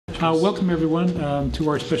Welcome everyone to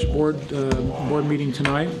our special board meeting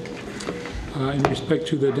tonight in respect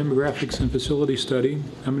to the demographics and facility study.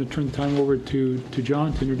 I'm going to turn the time over to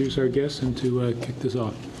John to introduce our guests and to kick this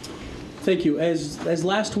off. Thank you. As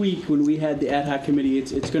last week when we had the ad hoc committee,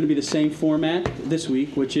 it's going to be the same format this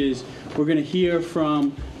week, which is we're going to hear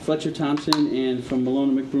from Fletcher Thompson and from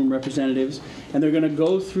Malone and McBroom representatives, and they're going to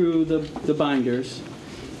go through the binders,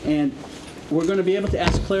 and we're going to be able to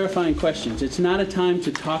ask clarifying questions. It's not a time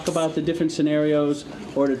to talk about the different scenarios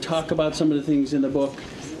or to talk about some of the things in the book,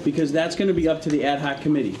 because that's going to be up to the ad hoc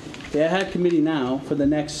committee. The ad hoc committee now, for the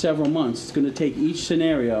next several months, is going to take each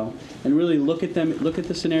scenario and really look at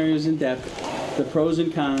the scenarios in depth, the pros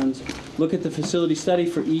and cons, look at the facility study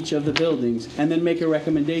for each of the buildings, and then make a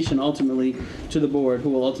recommendation ultimately to the board, who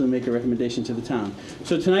will ultimately make a recommendation to the town.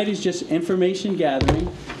 So tonight is just information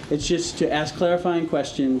gathering. It's just to ask clarifying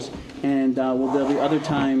questions, and there'll be other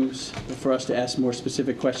times for us to ask more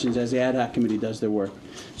specific questions as the ad hoc committee does their work.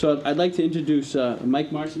 So I'd like to introduce Mike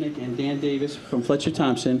Marcinek and Dan Davis from Fletcher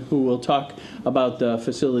Thompson, who will talk about the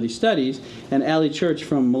facility studies, and Allie Church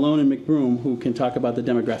from Malone and McBroom, who can talk about the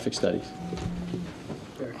demographic studies.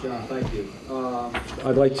 John, thank you.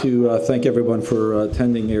 I'd like to thank everyone for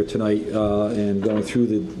attending here tonight and going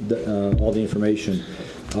through all the information.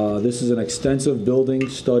 This is an extensive building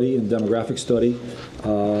study and demographic study.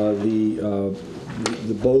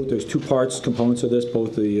 There's two components of this,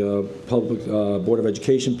 both the public Board of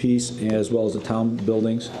Education piece as well as the town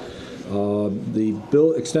buildings.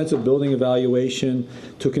 The extensive building evaluation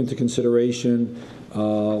took into consideration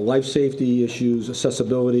life safety issues,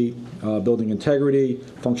 accessibility, building integrity,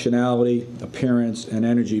 functionality, appearance, and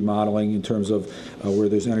energy modeling in terms of where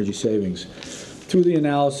there's energy savings. Through the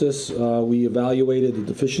analysis, we evaluated the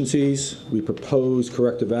deficiencies, we proposed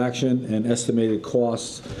corrective action, and estimated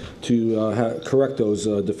costs to correct those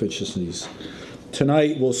deficiencies.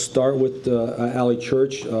 Tonight, we'll start with Allie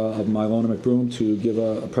Church of Malone and McBroom to give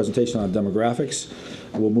a presentation on demographics.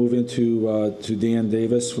 We'll move into to Dan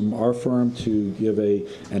Davis from our firm to give an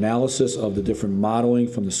analysis of the different modeling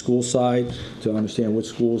from the school side to understand which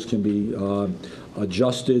schools can be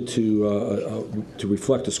adjusted to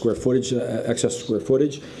reflect the square footage, excess square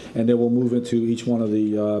footage, and then we'll move into each one of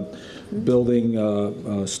the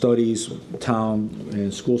building studies, town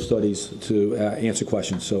and school studies to answer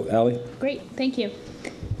questions. So, Allie? Great, thank you.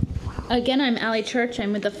 Again, I'm Allie Church.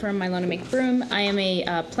 I'm with the firm Monroe and McBroom. I am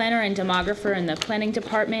a planner and demographer in the planning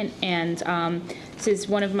department, and this is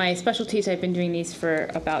one of my specialties. I've been doing these for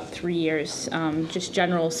about 3 years, just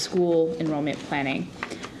general school enrollment planning.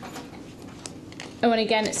 Oh, and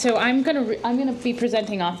again, so I'm gonna be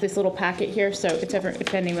presenting off this little packet here. So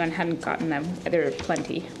if anyone hadn't gotten them, there are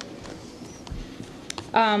plenty.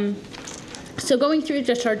 So going through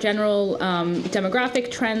just our general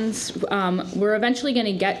demographic trends, we're eventually going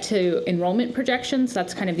to get to enrollment projections.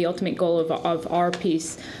 That's kind of the ultimate goal of our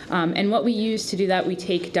piece. And what we use to do that, we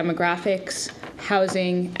take demographics,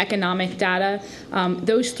 housing, economic data,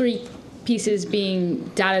 those three pieces being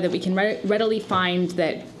data that we can readily find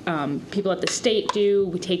that people at the state do.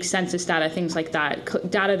 We take census data, things like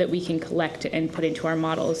that, data that we can collect and put into our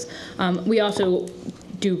models. We also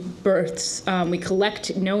do births. We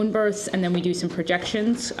collect known births, and then we do some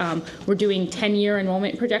projections. We're doing 10-year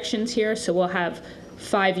enrollment projections here, so we'll have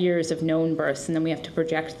 5 years of known births, and then we have to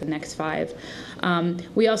project the next 5.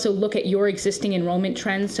 We also look at your existing enrollment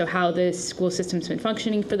trends, so how the school system's been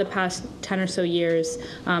functioning for the past 10 or so years,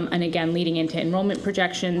 and again, leading into enrollment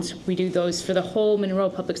projections. We do those for the whole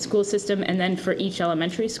Monroe public school system, and then for each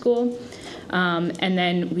elementary school. And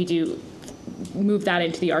then we do move that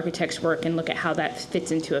into the architect's work and look at how that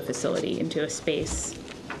fits into a facility, into a space.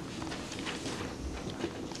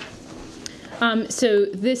 So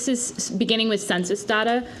this is beginning with census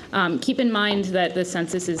data. Keep in mind that the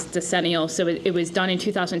census is decennial, so it was done in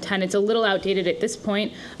 2010. It's a little outdated at this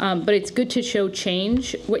point, but it's good to show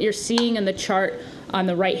change. What you're seeing in the chart on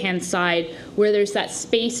the right-hand side, where there's that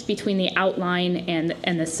space between the outline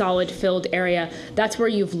and the solid filled area, that's where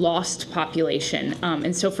you've lost population.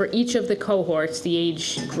 And so for each of the cohorts, the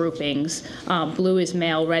age groupings, blue is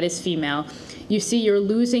male, red is female, you see you're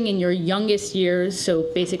losing in your youngest years, so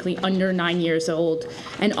basically under 9 years old,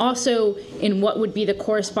 and also in what would be the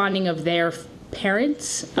corresponding of their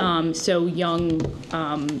parents, so young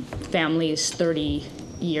families, 30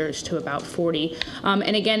 years to about 40.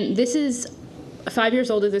 And again, this is 5 years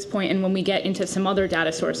old at this point, and when we get into some other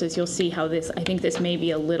data sources, you'll see how this, I think this may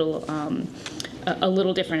be a little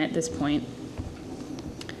different at this point.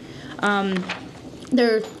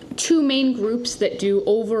 There are two main groups that do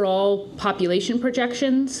overall population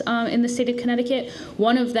projections in the state of Connecticut.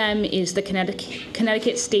 One of them is the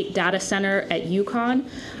Connecticut State Data Center at UConn.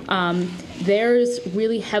 Theirs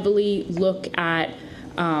really heavily look at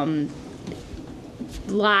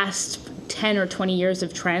last 10 or 20 years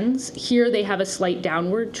of trends. Here they have a slight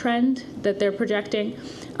downward trend that they're projecting.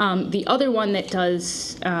 The other one that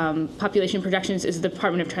does population projections is the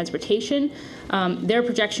Department of Transportation. Their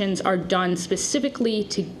projections are done specifically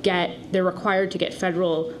they're required to get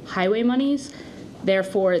federal highway monies.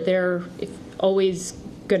 Therefore, they're always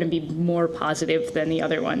going to be more positive than the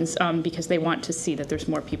other ones because they want to see that there's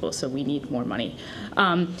more people, so we need more money.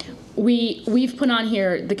 We've put on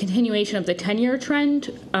here the continuation of the 10-year trend,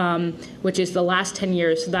 which is the last 10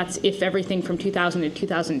 years. So that's if everything from 2000 to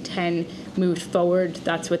 2010 moved forward.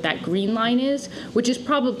 That's what that green line is, which is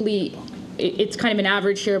probably, it's kind of an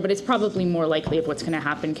average here, but it's probably more likely of what's going to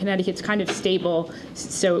happen. Connecticut's kind of stable,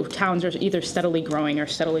 so towns are either steadily growing or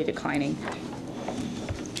steadily declining.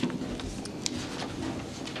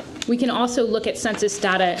 We can also look at census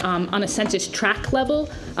data on a census tract level.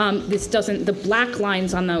 The black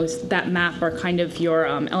lines on that map are kind of your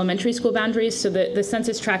elementary school boundaries, so the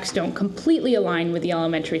census tracts don't completely align with the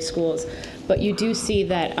elementary schools, but you do see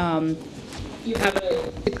that you have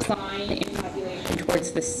a decline in population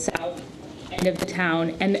towards the south end of the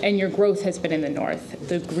town, and your growth has been in the north,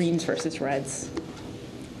 the greens versus reds.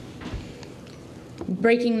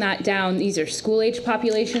 Breaking that down, these are school-age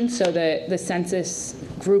populations, so the census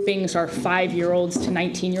groupings are 5-year-olds to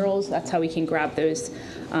 19-year-olds. That's how we can grab those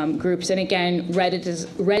groups. And again, red is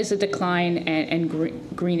a decline, and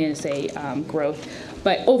green is a growth.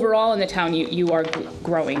 But overall in the town, you are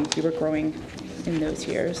growing. You were growing in those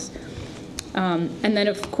years. And then,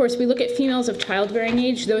 of course, we look at females of childbearing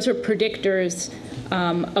age. Those are predictors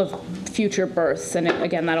of future births, and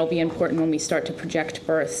again, that'll be important when we start to project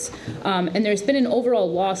births. And there's been an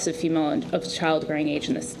overall loss of female of childbearing age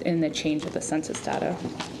in the change of the census data.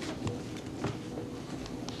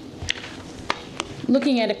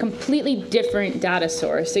 Looking at a completely different data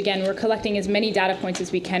source. Again, we're collecting as many data points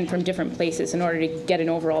as we can from different places in order to get an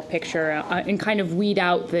overall picture and kind of weed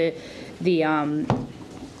out the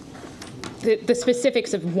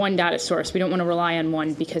specifics of one data source. We don't want to rely on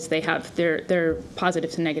one because they have their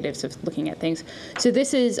positives and negatives of looking at things. So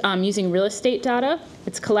this is using real estate data.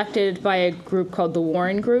 It's collected by a group called the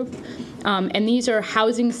Warren Group. And these are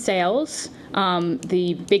housing sales,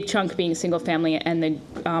 the big chunk being single family and the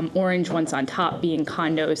orange ones on top being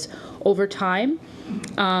condos over time.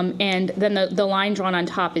 And then the line drawn on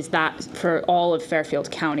top is that for all of Fairfield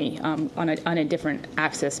County on a different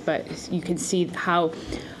axis. But you can see how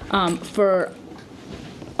for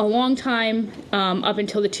a long time, up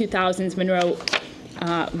until the 2000s, Monroe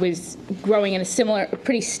was growing at a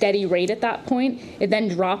pretty steady rate at that point. It then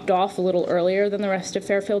dropped off a little earlier than the rest of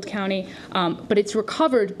Fairfield County, but it's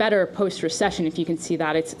recovered better post-recession, if you can see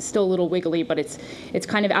that. It's still a little wiggly, but it's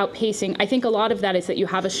kind of outpacing. I think a lot of that is that you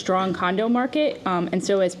have a strong condo market, and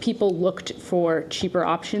so as people looked for cheaper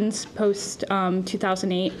options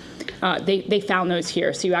post-2008, they found those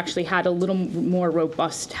here. So you actually had a little more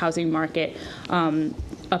robust housing market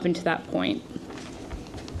up until that point.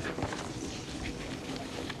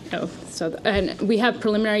 And we have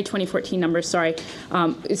preliminary 2014 numbers, sorry.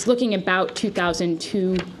 It's looking about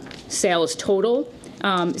 2002 sales total.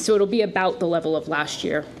 So it'll be about the level of last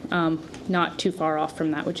year, not too far off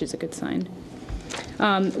from that, which is a good sign.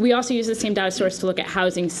 We also use the same data source to look at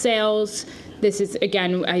housing sales. This is,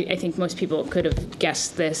 again, I think most people could have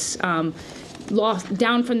guessed this. Lost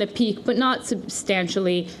down from the peak, but not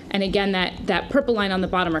substantially. And again, that purple line on the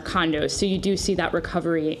bottom are condos. So you do see that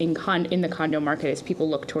recovery in the condo market as people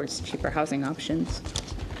look towards cheaper housing options.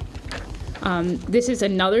 This is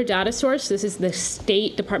another data source. This is the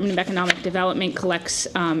State Department of Economic Development collects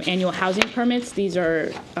annual housing permits. These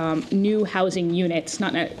are new housing units,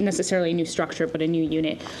 not necessarily a new structure, but a new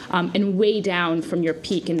unit, and way down from your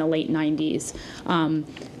peak in the late 90s.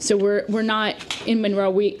 So we're not in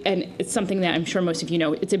Monroe, and it's something that I'm sure most of you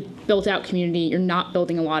know, it's a built-out community. You're not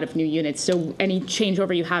building a lot of new units, so any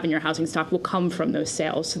changeover you have in your housing stock will come from those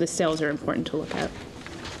sales. So the sales are important to look at.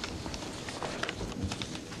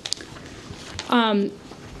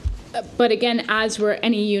 But again, as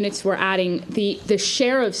any units we're adding, the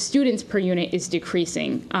share of students per unit is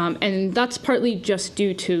decreasing. And that's partly just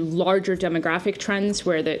due to larger demographic trends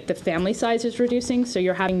where the family size is reducing. So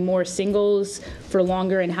you're having more singles for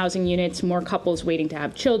longer in housing units, more couples waiting to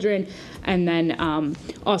have children, and then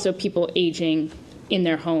also people aging in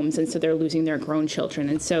their homes, and so they're losing their grown children.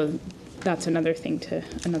 And so that's another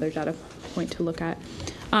data point to look at.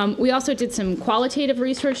 We also did some qualitative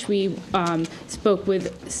research. We spoke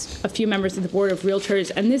with a few members of the Board of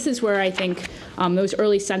Realtors, and this is where I think those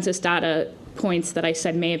early census data points that I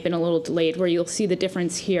said may have been a little delayed, where you'll see the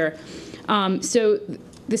difference here. So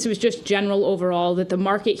this was just general overall, that the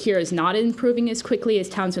market here is not improving as quickly as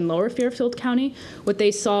towns in Lower Fairfield County. What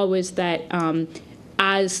they saw was that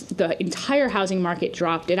as the entire housing market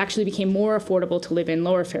dropped, it actually became more affordable to live in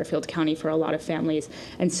Lower Fairfield County for a lot of families.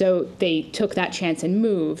 And so they took that chance and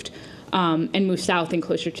moved south and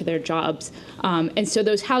closer to their jobs. And so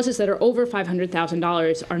those houses that are over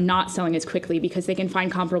 $500,000 are not selling as quickly because they can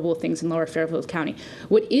find comparable things in Lower Fairfield County.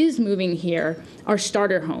 What is moving here are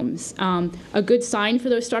starter homes. A good sign for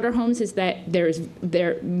those starter homes is that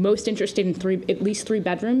they're most interested in at least three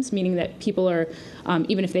bedrooms, meaning that people are,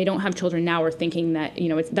 even if they don't have children now, are thinking that,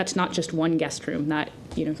 that's not just one guest room that,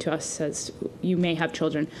 to us says you may have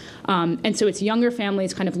children. And so it's younger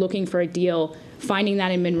families kind of looking for a deal, finding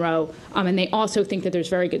that in Monroe, and they also think that there's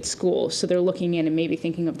very good schools, so they're looking in and maybe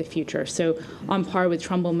thinking of the future. So on par with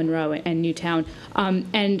Trumbull, Monroe, and Newtown.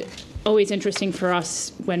 And always interesting for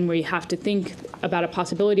us when we have to think about a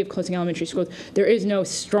possibility of closing elementary schools, there is no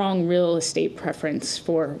strong real estate preference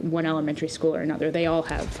for one elementary school or another. They all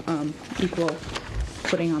have equal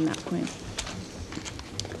footing on that point.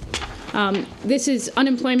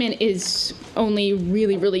 Unemployment is only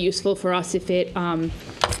really, really useful for us if it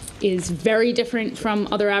is very different from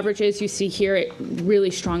other averages. You see here it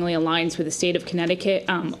really strongly aligns with the state of Connecticut,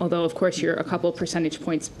 although of course you're a couple percentage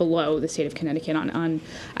points below the state of Connecticut on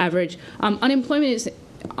average. Unemployment is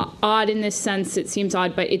odd in this sense. It seems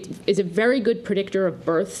odd, but it is a very good predictor of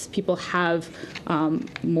births. People have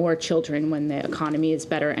more children when the economy is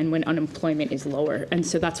better and when unemployment is lower. And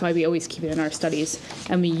so that's why we always keep it in our studies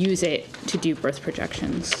and we use it to do birth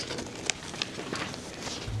projections.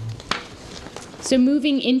 So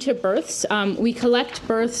moving into births, we collect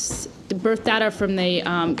birth data from the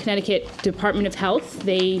Connecticut Department of Health.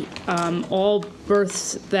 All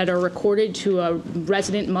births that are recorded to a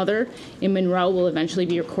resident mother in Monroe will eventually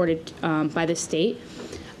be recorded by the state.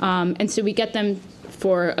 And so we get them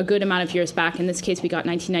for a good amount of years back. In this case, we got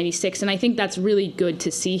 1996. And I think that's really good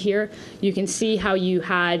to see here. You can see how you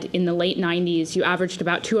had, in the late 90s, you averaged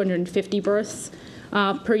about 250 births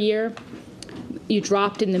per year. You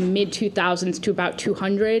dropped in the mid-2000s to about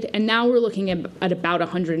 200, and now we're looking at about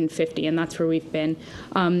 150, and that's where we've been.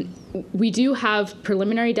 We do have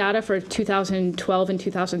preliminary data for 2012 and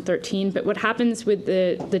 2013, but what happens with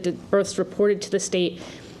the births reported to the state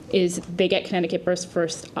is they get Connecticut births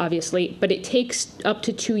first, obviously, but it takes up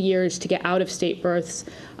to 2 years to get out-of-state births,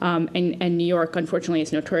 and New York, unfortunately,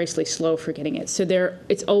 is notoriously slow for getting it. So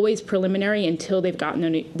it's always preliminary until they've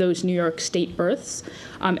gotten those New York state births.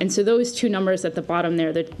 And so those two numbers at the bottom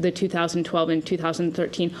there, the 2012 and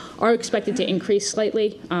 2013, are expected to increase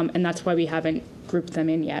slightly, and that's why we haven't grouped them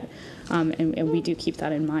in yet, and we do keep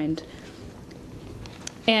that in mind.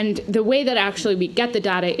 And the way that actually we get the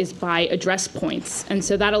data is by address points. And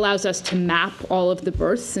so that allows us to map all of the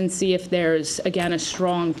births and see if there's, again, a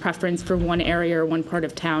strong preference for one area or one part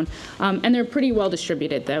of town. And they're pretty well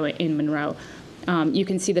distributed, though, in Monroe. You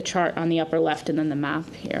can see the chart on the upper left and then the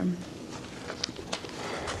map here.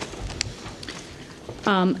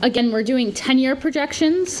 Again, we're doing 10-year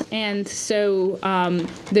projections, and so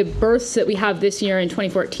the births that we have this year in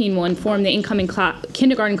 2014 will inform the incoming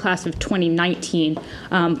kindergarten class of 2019,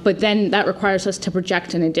 but then that requires us to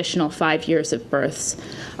project an additional 5 years of births.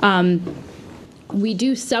 We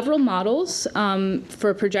do several models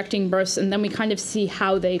for projecting births, and then we kind of see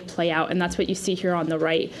how they play out, and that's what you see here on the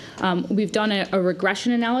right. We've done a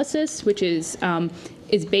regression analysis, which is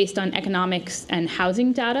based on economics and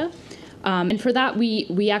housing data. And for that,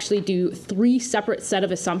 we actually do 3 separate set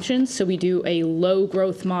of assumptions. So we do a low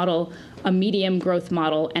growth model, a medium growth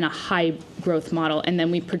model, and a high growth model. And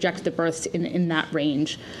then we project the births in that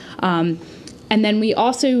range. And then we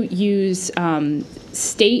also use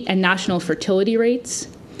state and national fertility rates.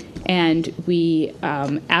 And we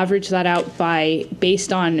average that out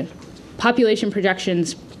based on population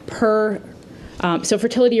projections per. So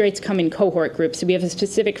fertility rates come in cohort groups. So we have a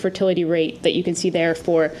specific fertility rate that you can see there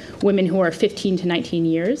for women who are 15 to 19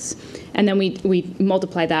 years. And then we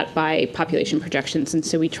multiply that by population projections. And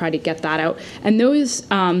so we try to get that out. And those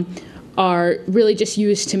are really just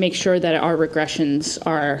used to make sure that our regressions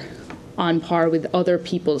are on par with other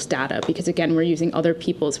people's data. Because again, we're using other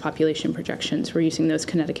people's population projections. We're using those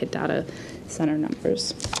Connecticut Data Center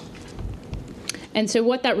numbers. And so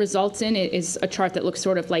what that results in is a chart that looks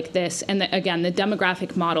sort of like this. And again, the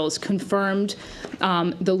demographic models confirmed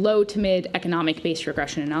the low to mid economic-based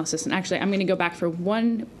regression analysis. And actually, I'm going to go back for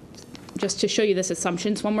one, just to show you this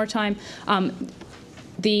assumptions one more time.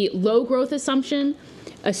 The low growth assumption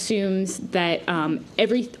assumes that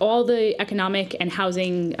all the economic and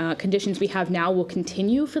housing conditions we have now will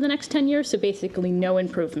continue for the next 10 years, so basically no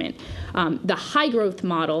improvement. The high growth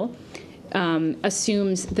model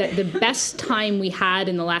assumes that the best time we had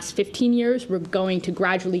in the last 15 years, we're going to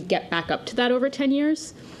gradually get back up to that over 10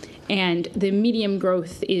 years. And the medium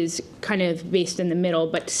growth is kind of based in the middle,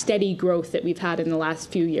 but steady growth that we've had in the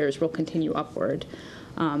last few years will continue upward.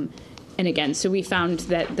 And again, so we found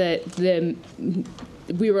that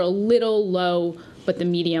we were a little low, but the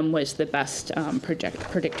medium was the best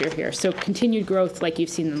predictor here. So continued growth like you've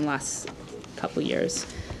seen in the last couple years.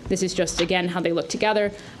 This is just, again, how they look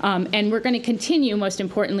together. And we're going to continue, most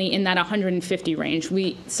importantly, in that 150 range.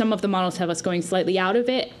 Some of the models have us going slightly out of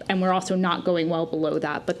it, and we're also not going well below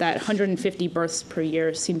that. But that 150 births per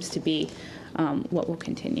year seems to be what will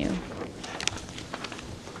continue.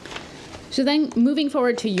 So then moving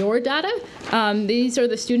forward to your data, these are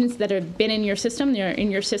the students that have been in your system. They're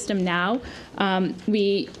in your system now.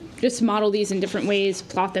 We just model these in different ways,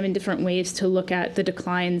 plot them in different ways to look at the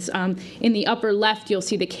declines. In the upper left, you'll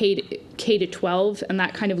see the K to 12, and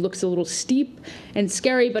that kind of looks a little steep and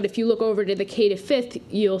scary, but if you look over to the K to 5th,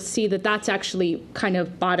 you'll see that that's actually kind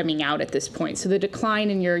of bottoming out at this point. So the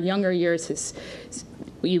decline in your younger years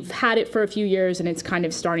you've had it for a few years, and it's kind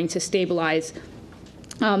of starting to stabilize.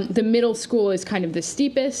 The middle school is kind of the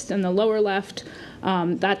steepest, and the lower left,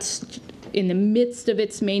 that's in the midst of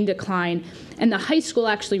its main decline. And the high school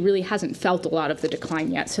actually really hasn't felt a lot of the decline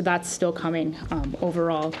yet, so that's still coming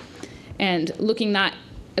overall. And looking at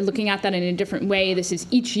that in a different way, this is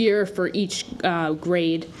each year for each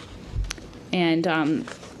grade. And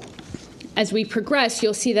as we progress,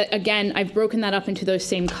 you'll see that, again, I've broken that up into those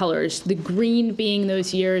same colors. The green being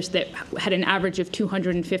those years that had an average of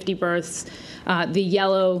 250 births, the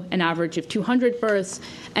yellow, an average of 200 births,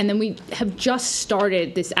 and then we have just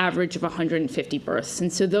started this average of 150 births.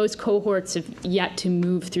 And so those cohorts have yet to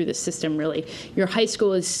move through the system, really. Your high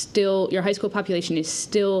school population is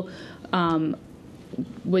still,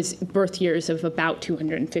 was birth years of about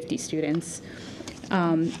 250 students.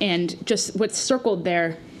 And just what's circled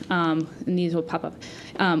there, and these will pop up.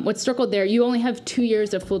 What's circled there, you only have 2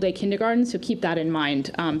 years of full-day kindergarten, so keep that in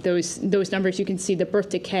mind. Those numbers, you can see the birth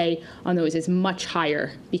decay on those is much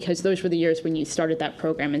higher because those were the years when you started that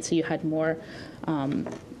program, and so you had more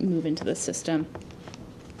move into the system.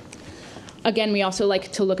 Again, we also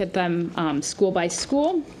like to look at them school by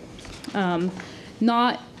school.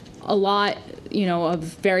 Not a lot, of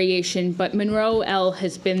variation, but Monroe L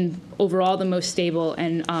has been overall the most stable,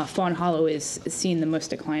 and Fawn Hollow is seeing the most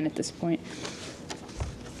decline at this point.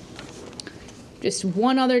 Just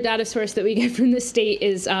one other data source that we get from the state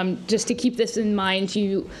is, just to keep this in mind,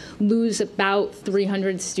 you lose about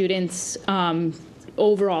 300 students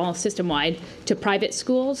overall system-wide to private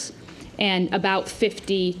schools and about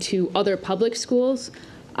 50 to other public schools.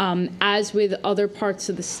 As with other parts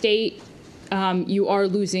of the state, you are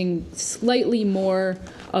losing slightly more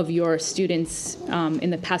of your students in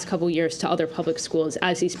the past couple years to other public schools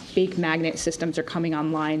as these big magnet systems are coming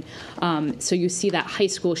online. So you see that high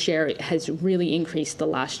school share has really increased the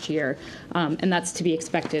last year, and that's to be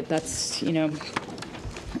expected. That's,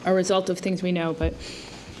 a result of things we know. But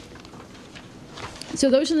so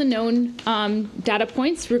those are the known data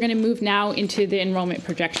points. We're going to move now into the enrollment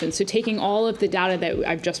projections. So taking all of the data that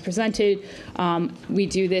I've just presented, we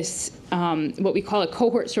do this, what we call a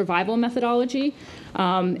cohort survival methodology.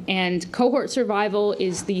 And cohort survival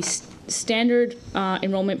is the standard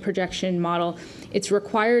enrollment projection model. It's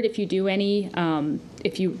required if you do any,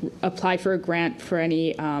 if you apply for a grant for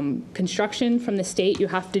any construction from the state, you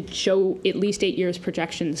have to show at least 8 years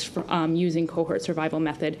projections for, using cohort survival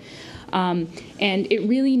method. And it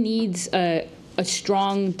really needs a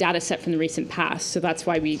strong data set from the recent past. So that's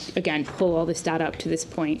why we, again, pull all this data up to this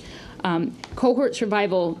point. Cohort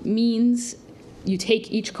survival means you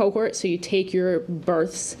take each cohort, so you take your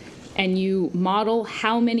births, and you model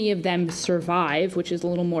how many of them survive, which is a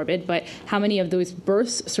little morbid, but how many of those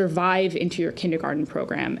births survive into your kindergarten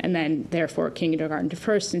program, and then therefore kindergarten to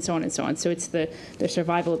first, and so on and so on. So it's the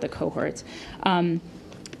survival of the cohorts.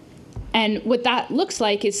 And what that looks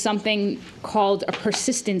like is something called a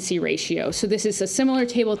persistency ratio. So this is a similar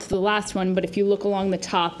table to the last one, but if you look along the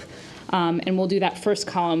top, and we'll do that first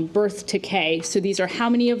column, birth to K. So these are how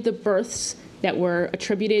many of the births that were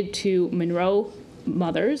attributed to Monroe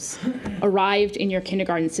mothers arrived in your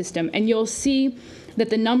kindergarten system. And you'll see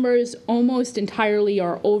that the numbers almost entirely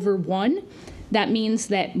are over 1. That means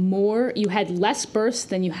that you had less births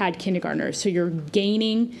than you had kindergartners. So you're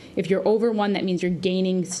gaining, if you're over 1, that means you're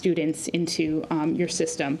gaining students into your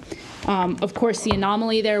system. Of course, the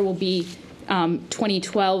anomaly there will be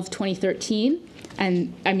 2012, 2013.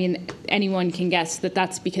 And I mean, anyone can guess that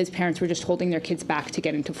that's because parents were just holding their kids back to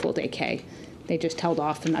get into full day K. They just held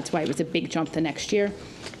off, and that's why it was a big jump the next year.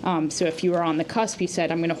 So if you were on the cusp, you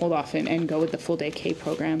said, I'm going to hold off and go with the full day K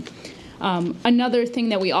program. Another thing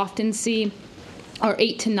that we often see are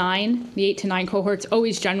 8 to 9. The 8 to 9 cohort's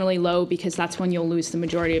always generally low because that's when you'll lose the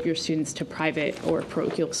majority of your students to private or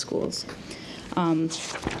parochial schools.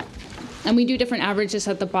 And we do different averages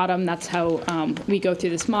at the bottom. That's how we go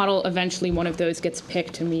through this model. Eventually, one of those gets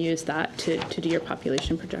picked, and we use that to do your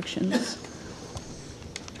population projections.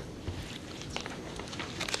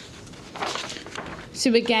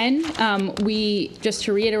 So again, just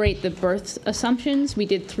to reiterate the birth assumptions, we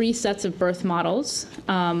did 3 sets of birth models,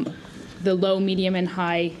 the low, medium, and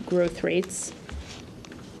high growth rates.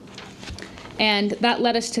 And that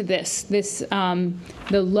led us to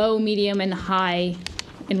the low, medium, and high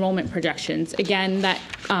enrollment projections. Again, that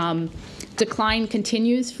decline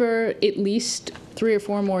continues for at least 3 or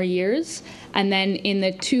 4 more years. And then in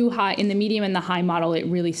the medium and the high model, it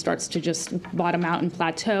really starts to just bottom out and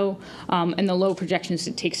plateau. And the low projections,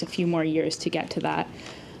 it takes a few more years to get to that.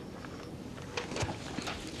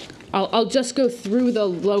 I'll just go through the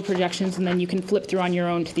low projections, and then you can flip through on your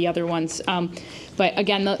own to the other ones. But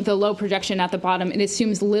again, the low projection at the bottom, it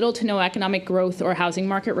assumes little to no economic growth or housing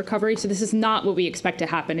market recovery. So this is not what we expect to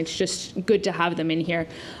happen. It's just good to have them in here.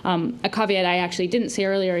 A caveat I actually didn't say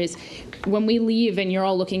earlier is when we leave and you're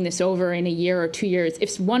all looking this over in a year or 2 years,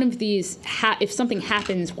 if one of these, if something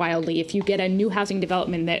happens wildly, if you get a new housing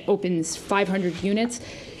development that opens 500 units,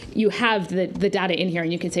 you have the data in here,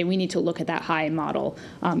 and you can say we need to look at that high model.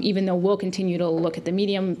 Even though we'll continue to look at the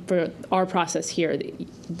medium for our process here,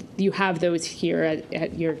 you have those here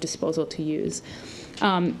at your disposal to use.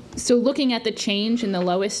 So looking at the change in the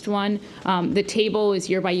lowest one, the table is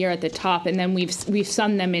year by year at the top, and then we've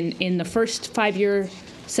summed them in the first 5-year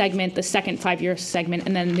segment, the second 5-year segment,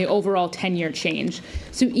 and then the overall 10-year change.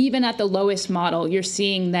 So even at the lowest model, you're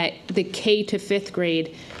seeing that the K to 5th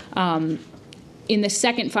grade in the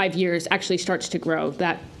second 5 years actually starts to grow,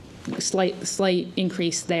 that slight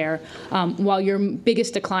increase there, while your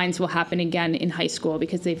biggest declines will happen again in high school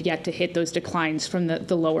because they've yet to hit those declines from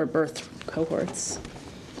the lower birth cohorts.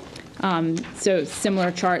 So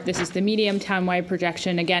similar chart, this is the medium townwide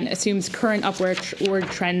projection, again, assumes current upward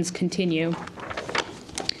trends continue,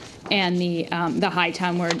 and the high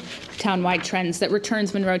townwide trends that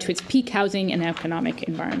returns Monroe to its peak housing and economic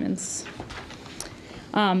environments.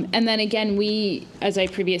 And then again, we, as I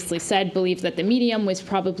previously said, believe that the medium was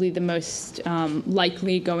probably the most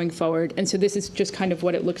likely going forward. And so this is just kind of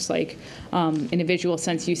what it looks like in a visual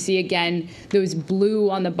sense. You see, again, those blue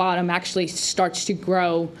on the bottom actually starts to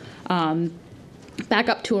grow back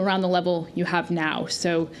up to around the level you have now.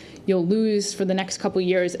 So you'll lose for the next couple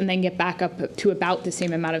years and then get back up to about the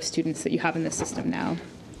same amount of students that you have in the system now.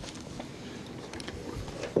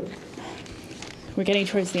 We're getting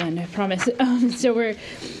towards the end, I promise. So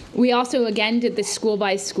we also, again, did this school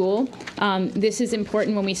by school. This is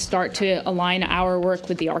important when we start to align our work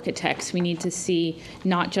with the architects. We need to see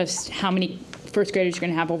not just how many first graders you're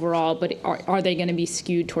going to have overall, but are they going to be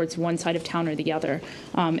skewed towards one side of town or the other?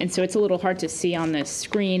 And so it's a little hard to see on the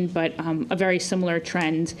screen, but a very similar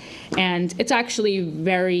trend. And it's actually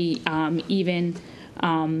very even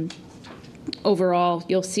overall.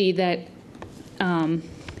 You'll see that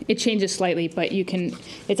it changes slightly, but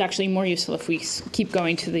it's actually more useful if we keep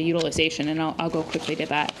going to the utilization, and I'll go quickly to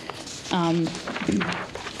that.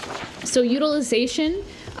 So utilization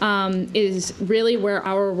is really where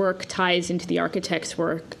our work ties into the architects'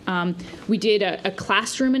 work. We did a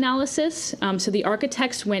classroom analysis. So the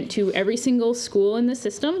architects went to every single school in the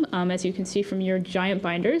system, as you can see from your giant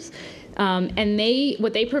binders. And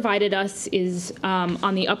what they provided us is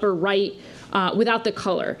on the upper right without the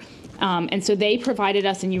color. And so they provided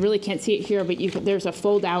us, and you really can't see it here, but there's a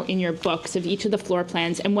fold out in your books of each of the floor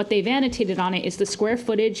plans. And what they've annotated on it is the square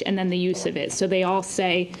footage and then the use of it. So they all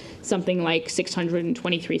say something like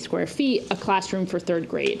 623 square feet, a classroom for 3rd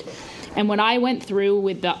grade. And when I went through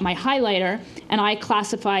with my highlighter, and I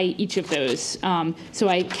classify each of those. So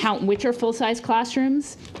I count which are full-size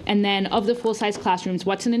classrooms, and then of the full-size classrooms,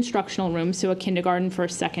 what's an instructional room, so a kindergarten,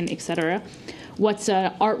 1st, 2nd, et cetera. What's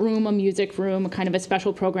an art room, a music room, a kind of a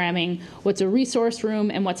special programming, what's a resource room,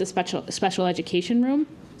 and what's a special education room.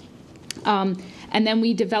 And then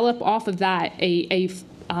we develop off of that a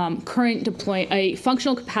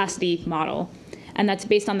functional capacity model, and that's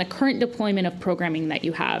based on the current deployment of programming that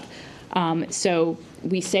you have. So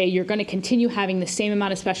we say you're going to continue having the same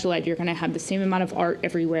amount of special ed, you're going to have the same amount of art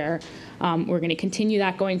everywhere. We're going to continue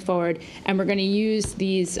that going forward, and we're going to use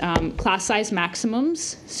these class size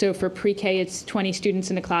maximums. So for pre-K, it's 20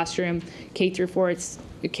 students in a classroom. K through 4, it's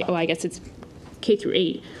K through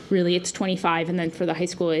 8, really, it's 25, and then for the high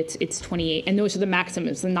school, it's 28. And those are the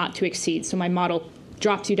maximums, the not to exceed. So my model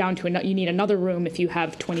drops you down to you need another room if you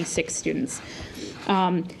have 26 students.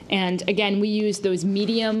 And again, we use those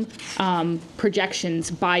medium projections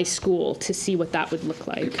by school to see what that would look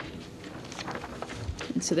like.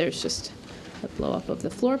 And so there's just a blow up of the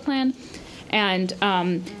floor plan. And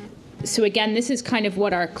so again, this is kind of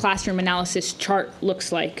what our classroom analysis chart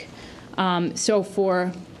looks like. So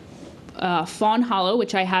for Fawn Hollow,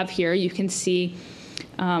 which I have here, you can see,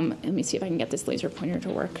 let me see if I can get this laser pointer to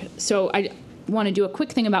work. So I want to do a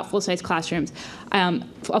quick thing about full-size classrooms.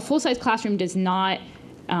 A full-size classroom does not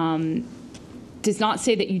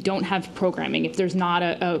say that you don't have programming if there's not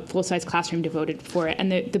a full-size classroom devoted for it.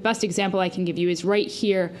 And the best example I can give you is right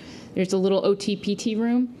here. There's a little OT-PT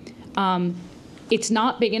room. It's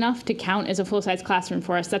not big enough to count as a full-size classroom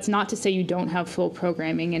for us. That's not to say you don't have full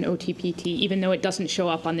programming in OT-PT, even though it doesn't show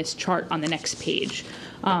up on this chart on the next page.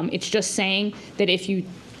 It's just saying that if you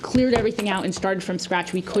cleared everything out and started from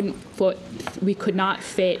scratch, we could not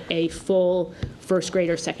fit a full first grade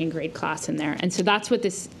or second grade class in there. And so that's what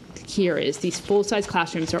this here is. These full-size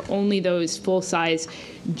classrooms are only those full-size,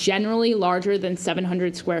 generally larger than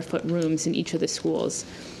 700 square foot rooms in each of the schools.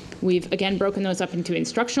 We've, again, broken those up into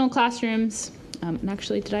instructional classrooms. And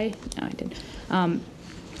actually, did I? No, I did.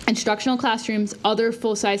 Instructional classrooms, other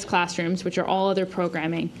full-size classrooms, which are all other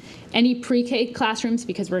programming, any pre-K classrooms,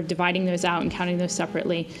 because we're dividing those out and counting those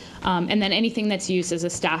separately, and then anything that's used as a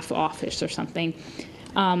staff office or something.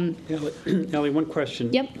 Ellie, one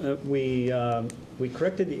question. Yep. We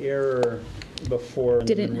corrected the error before in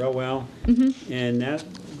Didn't. Monroe, and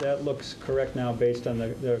that looks correct now based on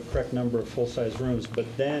the correct number of full-size rooms, but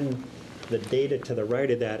then the data to the right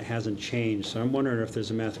of that hasn't changed. So I'm wondering if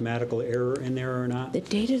there's a mathematical error in there or not. The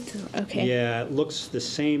data, okay. Yeah, it looks the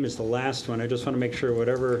same as the last one. I just want to make sure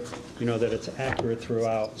whatever, that it's accurate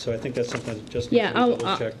throughout. So I think that's something that just needs to be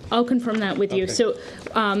double checked. I'll confirm that with you. Okay. So,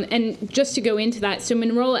 and just to go into that, so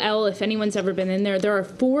Monroe L, if anyone's ever been in there are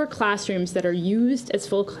 4 classrooms that are used as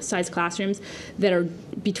full-size classrooms that are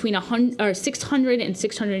between 600 and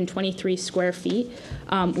 623 square feet,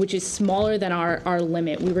 which is smaller than our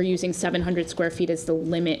limit. We were using 700 square feet as the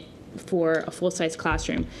limit for a full-size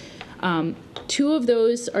classroom. 2 of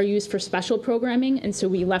those are used for special programming, and so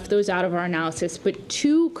we left those out of our analysis, but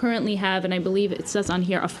 2 currently have, and I believe it says on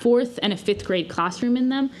here, a 4th and a 5th grade classroom in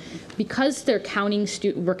them. Because they're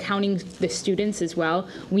we're counting the students as well,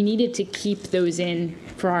 we needed to keep those in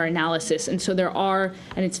for our analysis, and so there are,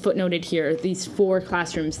 and it's footnoted here, these 4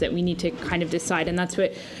 classrooms that we need to kind of decide, and that's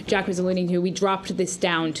what Jack was alluding to. We dropped this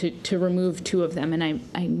down to remove 2 of them, and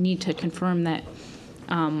I need to confirm that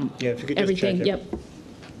Yeah, if you could just everything, check it. yep.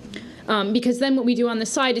 Because then what we do on the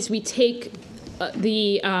side is we take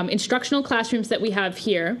the instructional classrooms that we have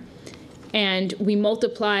here, and we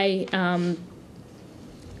multiply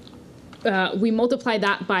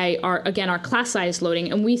that by our class size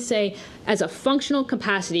loading, and we say as a functional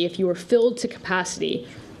capacity, if you were filled to capacity,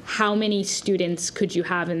 how many students could you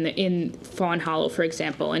have in Fawn Hollow, for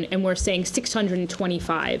example? And we're saying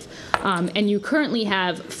 625, and you currently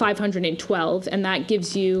have 512, and that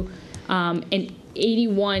gives you an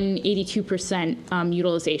 82%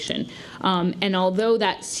 utilization. And although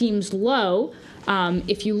that seems low,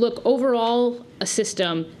 if you look overall, a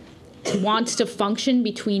system wants to function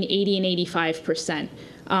between 80 and 85%.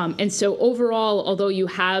 And so overall, although you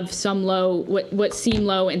have some low, what seem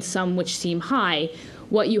low and some which seem high,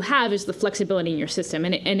 what you have is the flexibility in your system.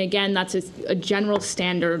 And again, that's a general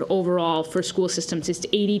standard overall for school systems is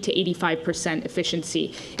 80 to 85%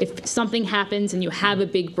 efficiency. If something happens and you have a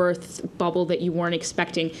big birth bubble that you weren't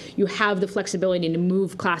expecting, you have the flexibility to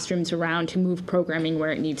move classrooms around, to move programming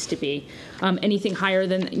where it needs to be. Anything higher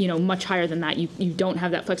than, much higher than that, you don't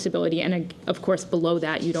have that flexibility. And of course, below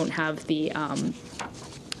that, you don't have it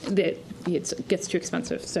gets too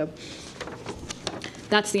expensive. So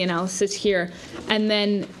that's the analysis here. And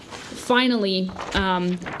then finally,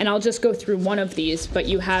 and I'll just go through one of these, but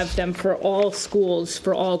you have them for all schools,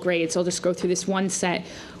 for all grades. I'll just go through this one set.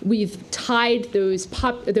 We've tied those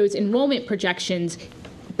enrollment projections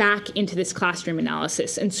back into this classroom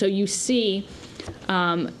analysis. And so you see,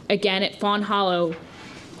 again, at Fawn Hollow,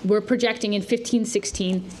 we're projecting in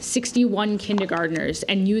 15-16, 61 kindergartners,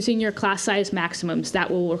 and using your class size maximums, that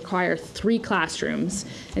will require 3 classrooms.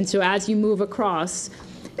 And so as you move across,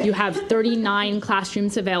 You have 39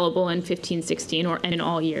 classrooms available in 15-16 or in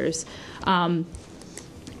all years.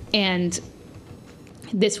 And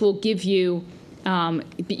this will give you,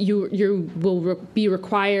 you will be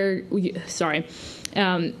required,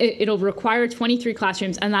 it'll require 23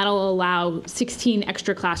 classrooms, and that'll allow 16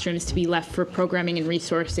 extra classrooms to be left for programming and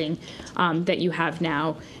resourcing that you have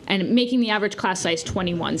now, and making the average class size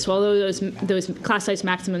 21. So although those class size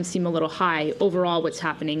maximums seem a little high, overall what's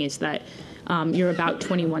happening is that you're about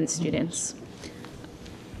 21 students.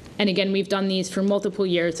 And again, we've done these for multiple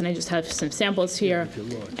years, and I just have some samples here,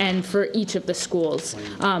 and for each of the schools.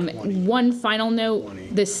 One final note,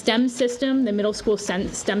 the STEM system, the middle school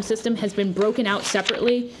STEM system, has been broken out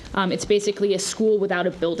separately. It's basically a school without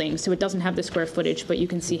a building, so it doesn't have the square footage, but you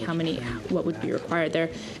can see what would be required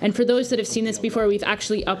there. And for those that have seen this before, we've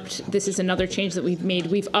actually upped, this is another change that we've made,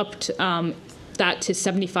 we've upped that to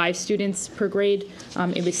 75 students per grade.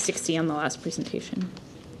 It was 60 on the last presentation.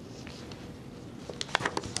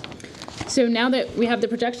 So now that we have the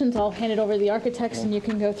projections, I'll hand it over to the architects, and you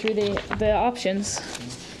can go through the options.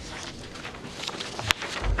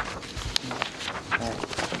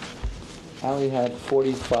 I only had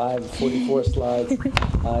 44 slides,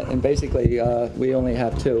 and basically we only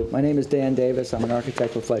have 2. My name is Dan Davis. I'm an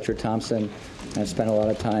architect with Fletcher Thompson. I've spent a lot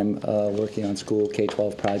of time working on school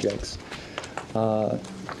K-12 projects.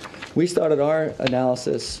 We started our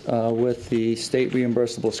analysis with the state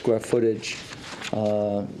reimbursable square footage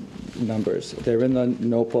numbers. They're in the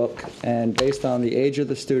notebook, and based on the age of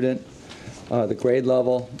the student, the grade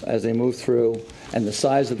level as they move through, and the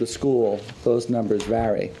size of the school, those numbers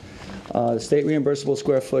vary. The state reimbursable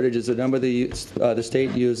square footage is the number the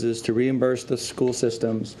state uses to reimburse the school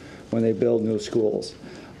systems when they build new schools.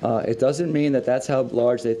 It doesn't mean that that's how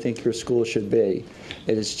large they think your school should be.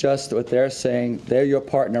 It is just what they're saying. They're your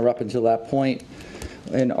partner up until that point.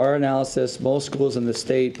 In our analysis, most schools in the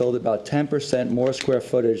state build about 10% more square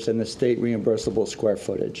footage than the state reimbursable square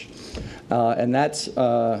footage. And that's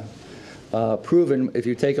proven if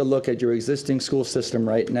you take a look at your existing school system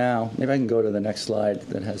right now. Maybe I can go to the next slide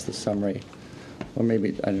that has the summary. Or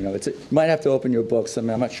maybe, I don't know. You might have to open your books. I mean,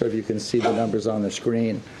 I'm not sure if you can see the numbers on the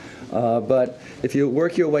screen. But if you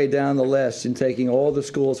work your way down the list and taking all the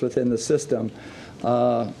schools within the system,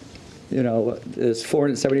 there's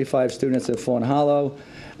 475 students at Fawn Hollow.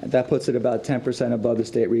 That puts it about 10% above the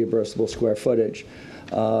state reimbursable square footage.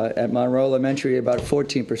 At Monroe Elementary, about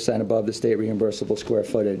 14% above the state reimbursable square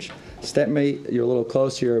footage. Stepney, you're a little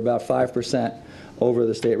closer, you're about 5% over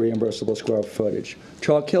the state reimbursable square footage.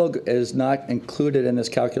 Chalk Hill is not included in this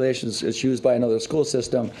calculation. It's used by another school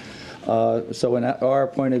system. So in our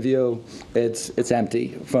point of view, it's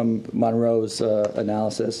empty from Monroe's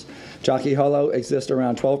analysis. Jockey Hollow exists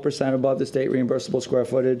around 12% above the state reimbursable square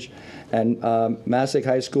footage, and Massac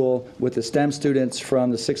High School, with the STEM students from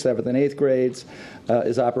the 6th, 7th, and 8th grades,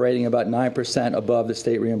 is operating about 9% above the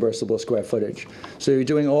state reimbursable square footage. So you're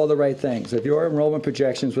doing all the right things. If your enrollment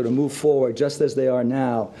projections were to move forward just as they are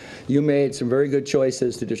now, you made some very good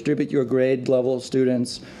choices to distribute your grade level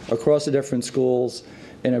students across the different schools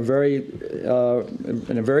in a very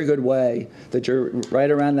good way, that you're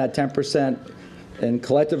right around that 10% and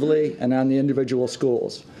collectively and on the individual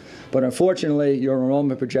schools. But unfortunately, your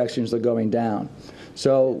enrollment projections are going down.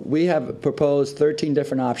 So we have proposed 13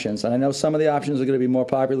 different options, and I know some of the options are going to be more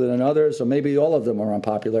popular than others, or maybe all of them are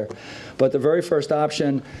unpopular. But the very first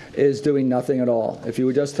option is doing nothing at all. If you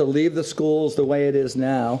were just to leave the schools the way it is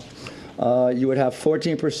now, you would have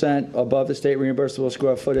 14% above the state reimbursable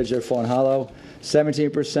square footage at Fawn Hollow,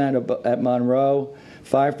 17% at Monroe,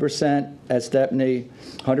 5% at Stepney,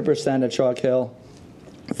 100% at Chalk Hill,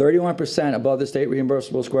 31% above the state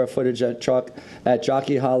reimbursable square footage at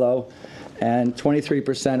Jockey Hollow, and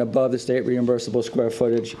 23% above the state reimbursable square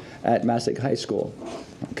footage at Massac High School.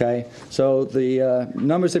 Okay, so the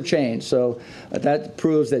numbers have changed. So that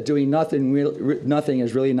proves that doing nothing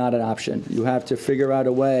is really not an option. You have to figure out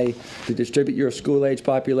a way to distribute your school-age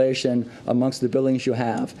population amongst the buildings you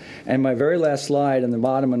have. And my very last slide, in the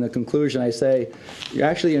bottom, in the conclusion, I say you're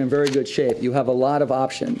actually in very good shape. You have a lot of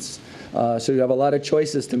options. So you have a lot of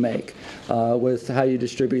choices to make with how you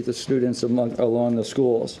distribute the students along the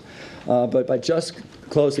schools. But by just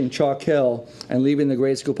closing Chalk Hill and leaving the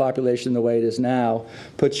grade school population the way it is now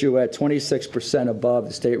puts you at 26% above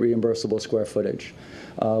the state reimbursable square footage,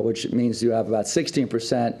 which means you have about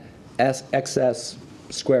 16% excess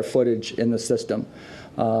square footage in the system.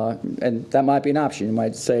 And that might be an option. You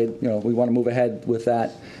might say, we want to move ahead with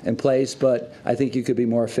that in place, but I think you could be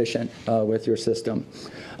more efficient with your system.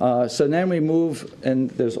 So then we move, and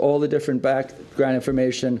there's all the different background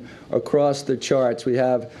information across the charts.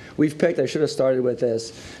 We've picked, I should have started with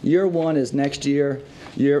this, year 1 is next year,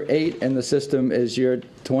 year 8 in the system is year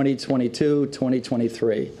 2022,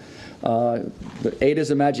 2023. The 8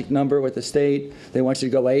 is a magic number with the state. They want you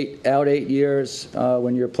to go out 8 years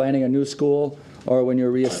when you're planning a new school or when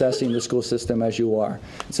you're reassessing the school system as you are.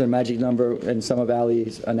 It's a magic number in some of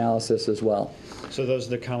Ali's analysis as well. So those are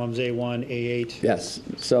the columns A1, A8? Yes.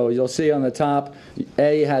 So you'll see on the top,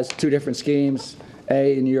 A has 2 different schemes,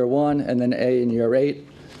 A in year 1 and then A in year 8.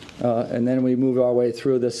 And then we move our way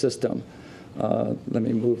through the system. Let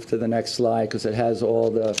me move to the next slide because it has all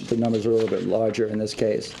the numbers are a little bit larger in this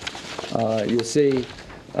case. You'll see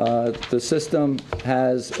the system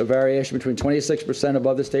has a variation between 26%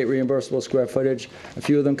 above the state reimbursable square footage. A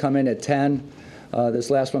few of them come in at 10. This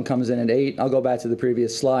last one comes in at 8. I'll go back to the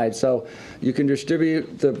previous slide. So you can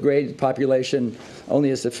distribute the grade population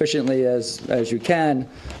only as efficiently as you can,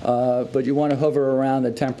 but you want to hover around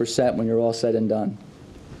the 10% when you're all said and done.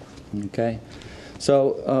 Okay?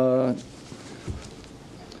 So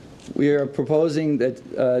we are proposing that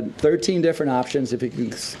 13 different options, if you can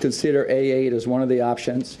consider A8 as one of the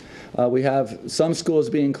options. We have some schools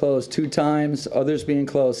being closed 2 times, others being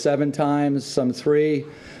closed 7 times, some 3.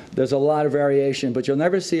 There's a lot of variation, but you'll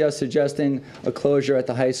never see us suggesting a closure at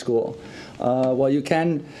the high school. While you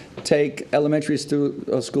can take elementary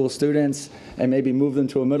school students and maybe move them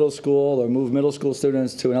to a middle school or move middle school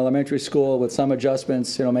students to an elementary school with some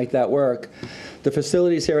adjustments, make that work. The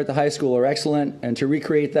facilities here at the high school are excellent, and to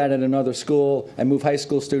recreate that at another school and move high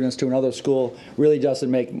school students to another school really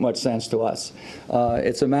doesn't make much sense to us.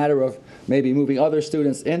 It's a matter of maybe moving other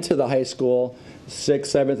students into the high school, 6th,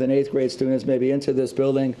 7th, and 8th grade students maybe into this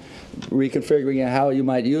building, reconfiguring how you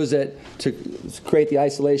might use it to create the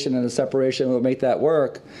isolation and the separation that will make that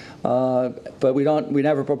work. But we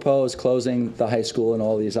never propose closing the high school in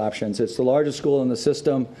all these options. It's the largest school in the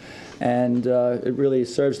system, and it really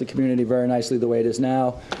serves the community very nicely the way it is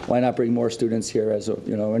now. Why not bring more students here?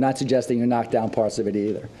 We're not suggesting you knock down parts of it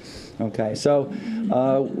either. Okay, so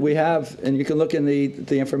we have, and you can look in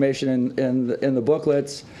the information in the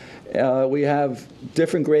booklets. We have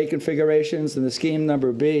different grade configurations. In the scheme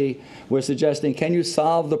number B, we're suggesting, can you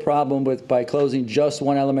solve the problem by closing just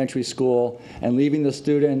one elementary school and leaving the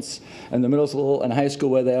students in the middle school and high school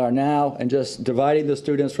where they are now and just dividing the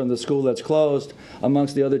students from the school that's closed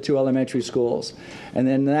amongst the other 2 elementary schools? And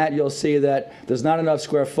then that you'll see that there's not enough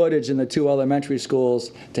square footage in the 2 elementary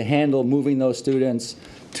schools to handle moving those students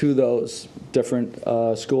to those different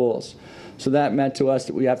schools. So that meant to us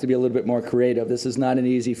that we have to be a little bit more creative. This is not an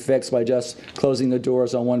easy fix by just closing the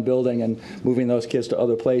doors on one building and moving those kids to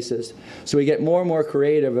other places. So we get more and more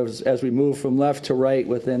creative as we move from left to right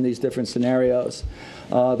within these different scenarios.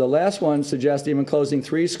 The last one suggests even closing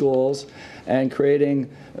 3 schools and bringing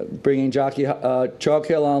Chalk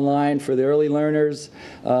Hill online for the early learners,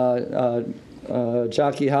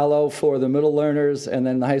 Jockey Hollow for the middle learners, and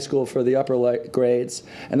then the high school for the upper grades.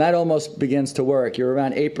 And that almost begins to work. You're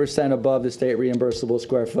around 8% above the state reimbursable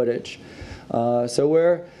square footage. So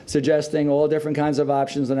we're suggesting all different kinds of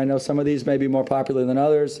options, and I know some of these may be more popular than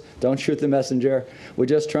others. Don't shoot the messenger. We're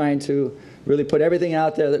just trying to really put everything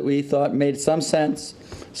out there that we thought made some sense.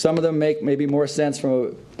 Some of them make maybe more sense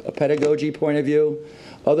from a pedagogy point of view.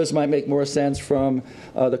 Others might make more sense from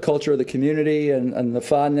the culture of the community and the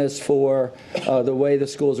fondness for the way the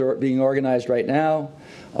schools are being organized right now.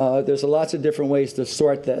 There's lots of different ways to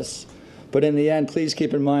sort this. But in the end, please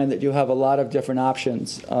keep in mind that you have a lot of different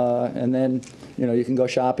options. And then you can go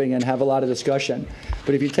shopping and have a lot of discussion.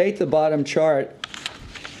 But if you take the bottom chart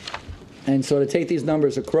and sort of take these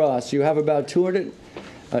numbers across, you have about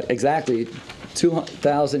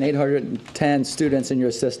 2,810 students in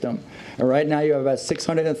your system. And right now you have about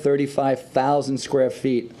 635,000 square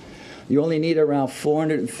feet. You only need around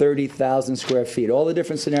 430,000 square feet. All the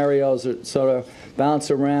different scenarios are sort of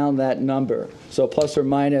bounce around that number. So plus or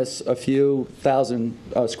minus a few thousand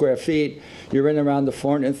square feet, you're in around the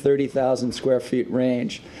 430,000 square feet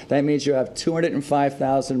range. That means you have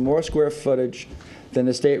 205,000 more square footage than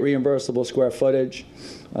the state reimbursable square footage.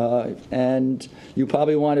 And you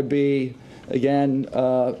probably want to be, again,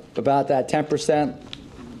 about that 10%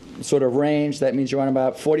 sort of range. That means you're on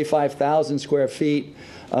about 45,000 square feet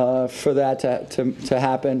for that to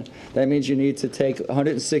happen. That means you need to take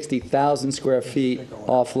 160,000 square feet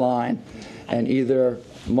offline and either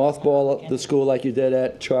mothball the school like you did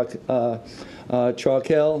at Chalk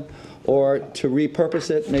Hill, or to repurpose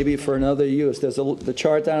it maybe for another use. The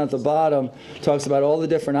chart down at the bottom talks about all the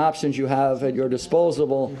different options you have at your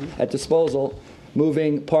disposal,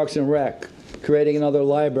 moving Parks and Rec, creating another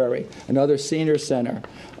library, another senior center,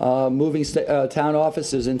 moving town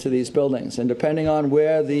offices into these buildings. And depending on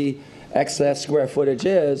where the excess square footage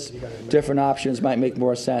is, different options might make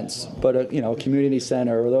more sense. But a community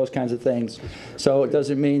center or those kinds of things. So it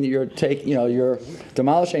doesn't mean that you're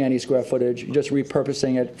demolishing any square footage. You're just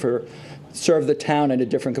repurposing it for serve the town in a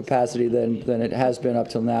different capacity than it has been up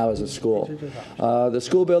till now as a school. The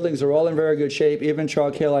school buildings are all in very good shape. Even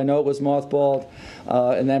Chalk Hill, I know it was mothballed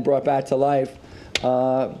and then brought back to life.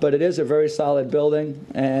 But it is a very solid building,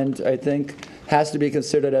 and I think has to be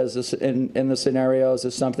considered as in the scenarios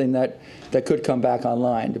as something that could come back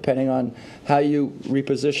online, depending on how you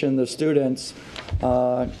reposition the students.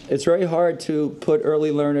 It's very hard to put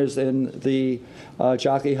early learners in the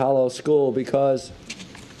Jockey Hollow School because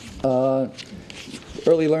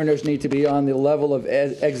early learners need to be on the level of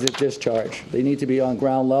exit discharge. They need to be on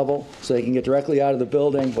ground level so they can get directly out of the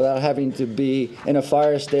building without having to be in a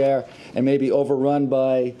fire stair and maybe overrun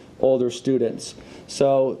by older students.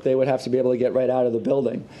 So they would have to be able to get right out of the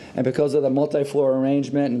building. And because of the multi-floor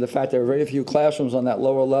arrangement and the fact there are very few classrooms on that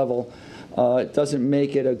lower level, it doesn't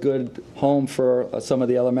make it a good home for some of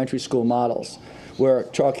the elementary school models, where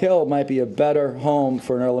Chalk Hill might be a better home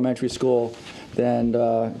for an elementary school than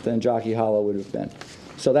Jockey Hollow would have been.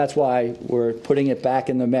 So that's why we're putting it back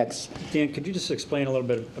in the mix. Dan, could you just explain a little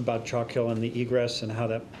bit about Chalk Hill and the egress and how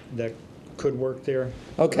that could work there?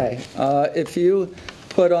 Okay. If you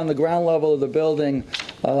put on the ground level of the building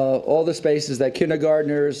all the spaces that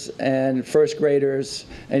kindergartners and first graders,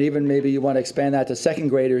 and even maybe you want to expand that to second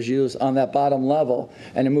graders use on that bottom level,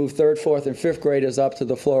 and to move third, fourth, and fifth graders up to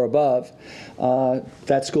the floor above,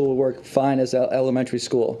 that school will work fine as elementary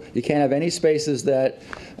school. You can't have any spaces that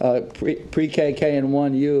pre-K, K, and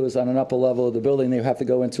 1 use on an upper level of the building. They have to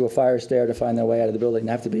go into a fire stair to find their way out of the building.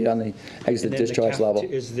 They have to be on the exit discharge level.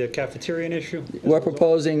 Is the cafeteria an issue? We're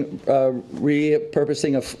proposing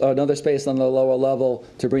repurposing another space on the lower level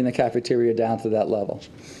to bring the cafeteria down to that level.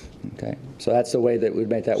 Okay, so that's the way that we'd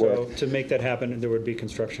make that work. So to make that happen, there would be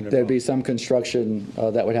construction involved. There'd be some construction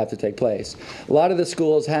that would have to take place. A lot of the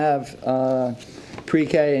schools have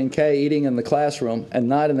pre-K and K eating in the classroom and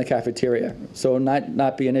not in the cafeteria, so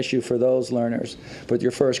not be an issue for those learners. But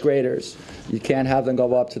your first graders, you can't have them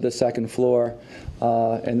go up to the second floor,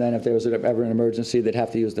 and then if there was ever an emergency, they'd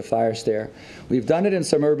have to use the fire stair. We've done it in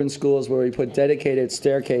some urban schools where we put dedicated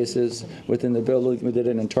staircases within the building. We did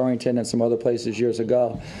it in Torrington and some other places years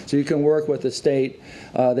ago. So you can work with the state.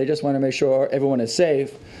 They just want to make sure everyone is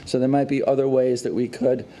safe, so there might be other ways that we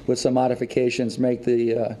could, with some modifications, make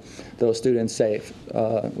those students safe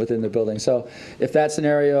within the building. So if that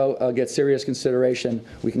scenario gets serious consideration,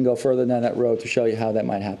 we can go further down that road to show you how that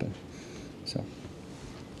might happen.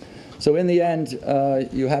 So in the end,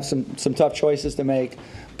 you have some tough choices to make,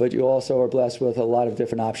 but you also are blessed with a lot of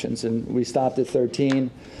different options. And we stopped at 13.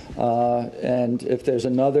 And if there's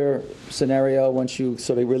another scenario, once you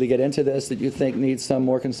sort of really get into this, that you think needs some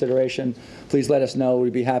more consideration, please let us know.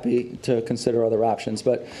 We'd be happy to consider other options.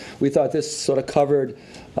 But we thought this sort of covered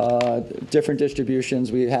different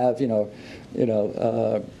distributions. We have,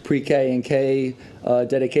 pre-K and K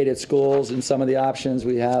dedicated schools in some of the options.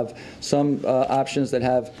 We have some options that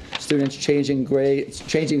have students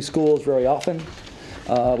changing schools very often,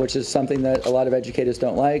 which is something that a lot of educators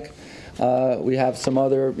don't like. We have some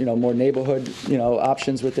other, more neighborhood,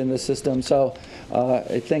 options within the system. So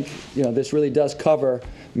I think, this really does cover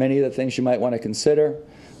many of the things you might want to consider.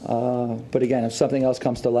 But again, if something else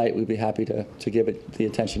comes to light, we'd be happy to give it the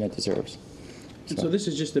attention it deserves. And so this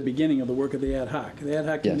is just the beginning of the work of the ad hoc. The ad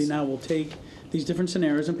hoc committee now will take these different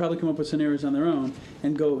scenarios and probably come up with scenarios on their own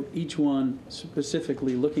and go each one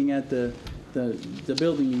specifically looking at the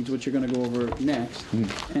building needs, which you're going to go over next,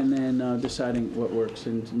 and then deciding what works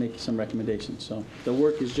and make some recommendations. So the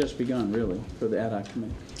work has just begun, really, for the ad hoc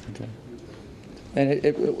committee. Okay. And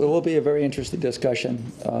it will be a very interesting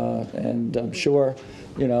discussion, and I'm sure,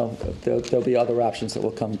 there'll be other options that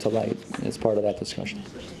will come to light as part of that discussion.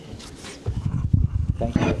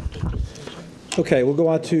 Thank you. Okay, we'll go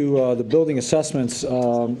on to the assessments.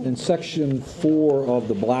 In section 4 of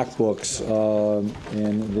the black books,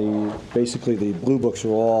 and basically the blue books are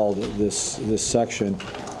all this section,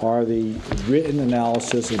 are the written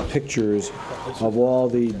analysis and pictures of all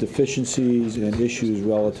the deficiencies and issues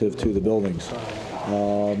relative to the buildings.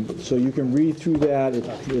 So you can read through that.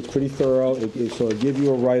 It's pretty thorough. So it'll give you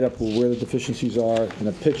a write-up of where the deficiencies are and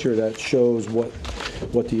a picture that shows what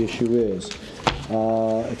the issue is.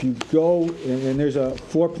 If you go, and there's a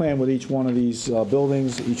floor plan with each one of these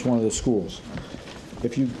buildings, each one of the schools.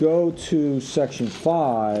 If you go to Section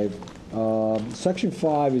 5, Section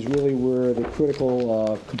 5 is really where the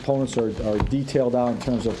critical components are detailed out in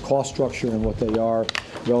terms of cost structure and what they are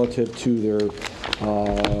relative to their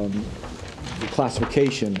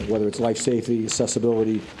classification, whether it's life safety,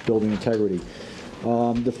 accessibility, building integrity.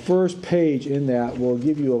 The first page in that will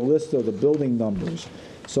give you a list of the building numbers.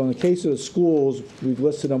 So in the case of the schools, we've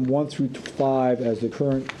listed them 1 through 5 as the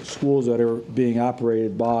current schools that are being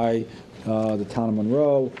operated by the town of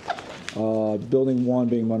Monroe. Building 1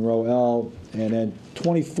 being Monroe L, and then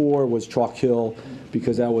 24 was Chalk Hill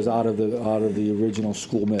because that was out of the original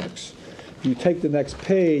school mix. If you take the next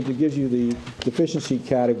page, it gives you the deficiency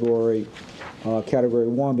category. Category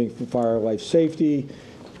 1 being fire life safety,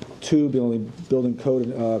 2 building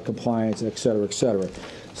code compliance, et cetera, et cetera.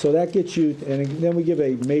 So that gets you, and then we give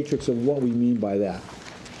a matrix of what we mean by that,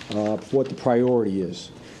 what the priority is.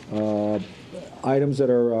 Items that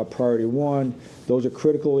are priority 1, those are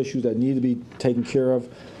critical issues that need to be taken care of.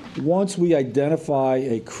 Once we identify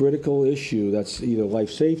a critical issue that's either life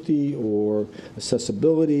safety or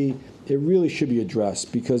accessibility, it really should be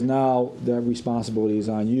addressed because now that responsibility is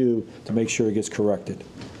on you to make sure it gets corrected.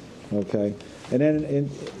 Okay? And then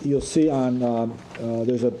you'll see on,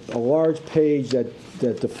 there's a large page that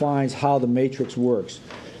defines how the matrix works.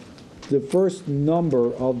 The first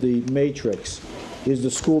number of the matrix is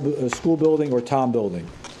the school building or town building.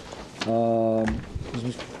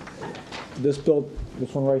 This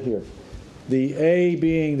one right here. The A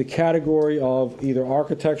being the category of either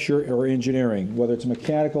architecture or engineering, whether it's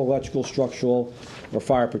mechanical, electrical, structural, or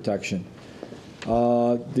fire protection.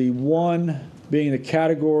 The 1 being the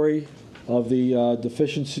category of the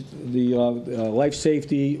deficiency, the life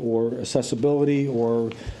safety or accessibility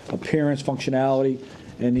or appearance, functionality,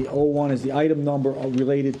 and the 01 is the item number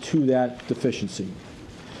related to that deficiency.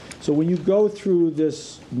 So when you go through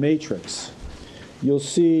this matrix, you'll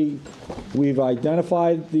see we've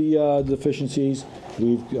identified the deficiencies,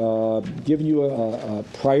 we've given you a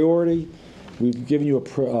priority, we've given you a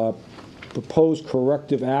proposed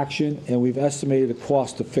corrective action, and we've estimated the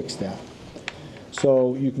cost to fix that.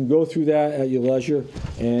 So you can go through that at your leisure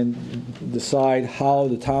and decide how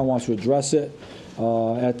the town wants to address it.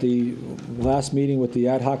 At the last meeting with the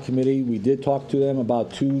ad hoc committee, we did talk to them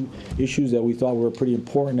about 2 issues that we thought were pretty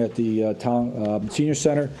important at the town senior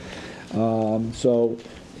center. And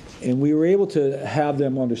we were able to have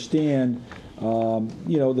them understand,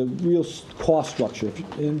 the real cost structure.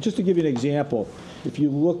 And just to give you an example, if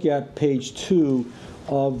you look at page 2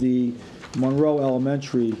 of the Monroe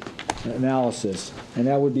Elementary analysis, and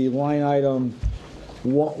that would be line item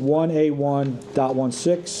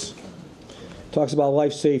 1A1.16, talks about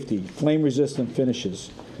life safety, flame-resistant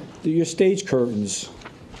finishes. Your stage curtains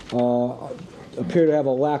appear to have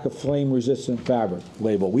a lack of flame-resistant fabric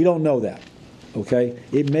label. We don't know that, okay?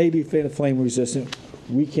 It may be flame-resistant.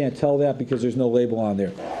 We can't tell that because there's no label on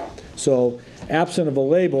there. So absent of a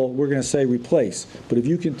label, we're going to say replace. But if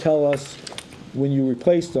you can tell us when you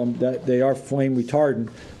replace them that they are flame retardant,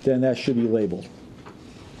 then that should be labeled.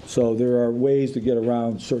 So there are ways to get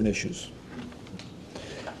around certain issues.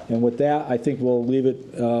 And with that, I think we'll leave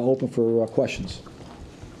it open for questions.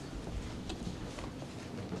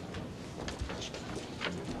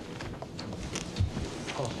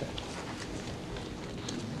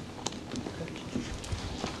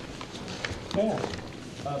 Yeah.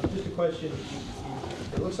 Just a question.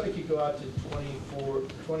 It looks like you go out to 2024,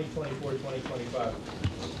 2025.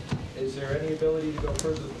 Is there any ability to go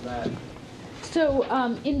further than that? So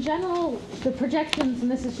in general, the projections, and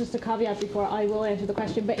this is just a caveat before I will answer the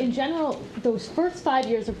question, but in general, those first 5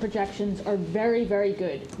 years of projections are very, very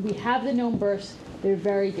good. We have the known births, they're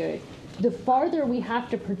very good. The farther we have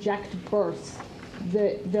to project births,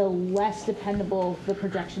 the less dependable the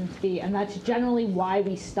projections be, and that's generally why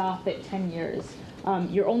we stop at 10 years.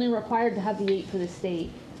 You're only required to have the 8 for the state.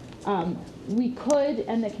 We could,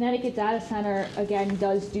 and the Connecticut Data Center, again,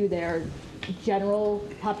 does do their general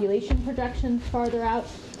population projections farther out,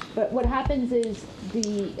 but what happens is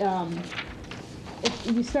you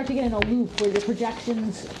start to get in a loop where the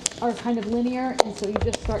projections are kind of linear, and so you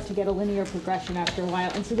just start to get a linear progression after a while,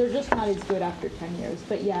 and so they're just not as good after 10 years.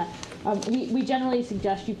 But yeah, we generally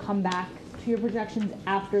suggest you come back to your projections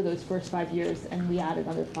after those first 5 years, and we add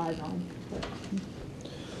another 5 on.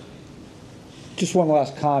 Just one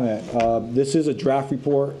last comment. This is a draft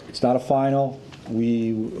report. It's not a final.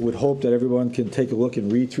 We would hope that everyone can take a look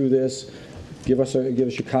and read through this. Give us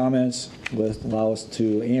your comments. Allow us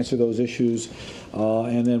to answer those issues.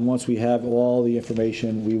 And then once we have all the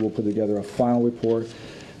information, we will put together a final report.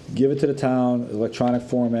 give it to the town, electronic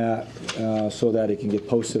format, so that it can get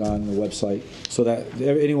posted on the website, so that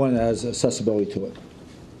anyone has accessibility to it.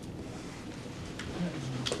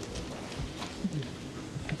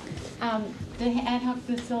 The ad hoc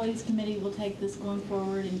facilities committee will take this going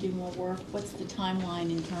forward and do more work. What's the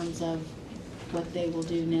timeline in terms of what they will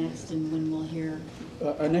do next and when we'll hear?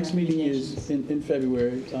 Our next meeting is in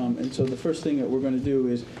February, and so the first thing that we're going to do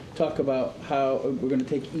is talk about how we're going to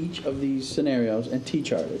take each of these scenarios and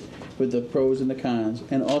T-chart it with the pros and the cons,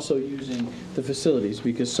 and also using the facilities,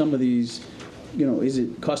 because some of these, you know, is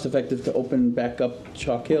it cost effective to open back up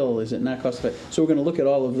Chalk Hill? Is it not cost effective? So we're going to look at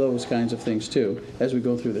all of those kinds of things too as we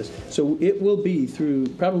go through this. So it will be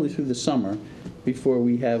probably through the summer before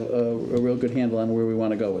we have a real good handle on where we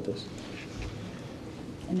want to go with this.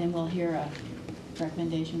 And then we'll hear a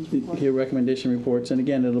recommendations report? Hear recommendation reports, and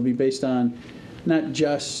again, it'll be based on not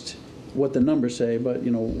just what the numbers say, but,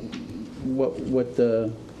 you know, what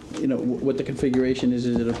the configuration is.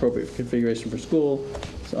 Is it appropriate configuration for school?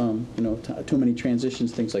 You know, too many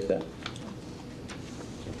transitions, things like that.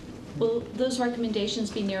 Will those recommendations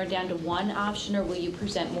be narrowed down to one option, or will you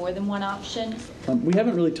present more than one option? We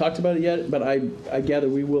haven't really talked about it yet, but I gather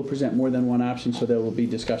we will present more than one option, so there will be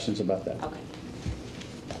discussions about that. Okay.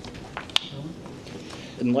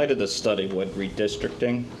 In light of this study, would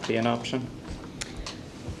redistricting be an option?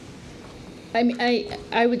 I mean,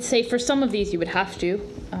 I would say for some of these you would have to,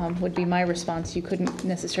 would be my response. You couldn't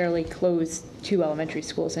necessarily close 2 elementary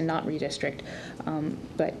schools and not redistrict,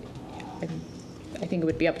 but I think it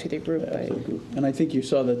would be up to the group. And I think you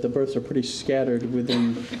saw that the births are pretty scattered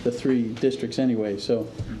within the 3 districts anyway, so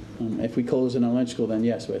if we close an elementary school, then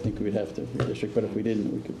yes, I think we'd have to redistrict, but if we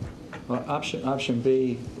didn't, we could. Well, option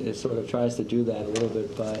B is sort of tries to do that a little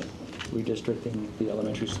bit by redistricting the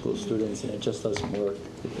elementary school students, and it just doesn't work.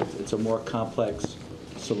 It's a more complex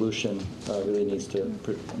solution. Really needs to,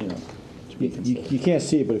 you know, to be considered. You can't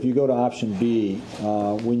see it, but if you go to option B,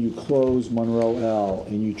 when you close Monroe L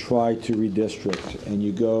and you try to redistrict and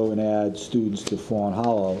you go and add students to Fawn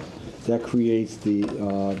Hollow, that creates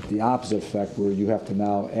the opposite effect where you have to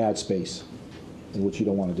now add space, which you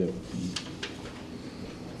don't want to do.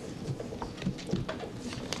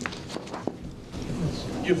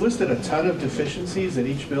 You've listed a ton of deficiencies at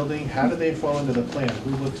each building. How do they fall into the plan?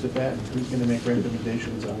 Who looks at that, and who's going to make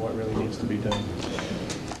recommendations on what really needs to be done?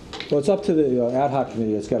 Well, it's up to the ad hoc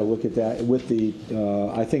committee that's got to look at that with the,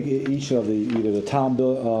 I think each of the, either the town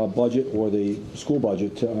budget or the school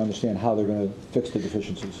budget to understand how they're going to fix the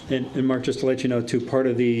deficiencies. And Mark, just to let you know, too, part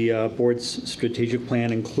of the board's strategic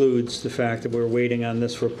plan includes the fact that we're waiting on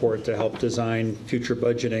this report to help design future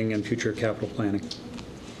budgeting and future capital planning.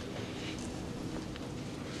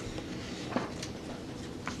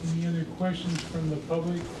 Any other questions from the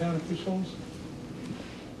public, town officials?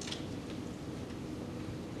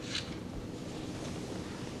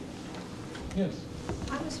 Yes.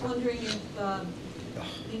 I was wondering if,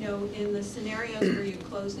 you know, in the scenarios where you're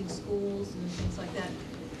closing schools and things like that,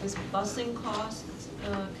 was busing costs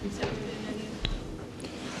considered in any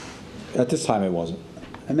of At this time, it wasn't.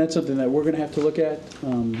 And that's something that we're going to have to look at,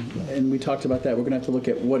 and we talked about that. We're going to have to look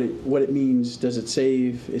at what it means. Does it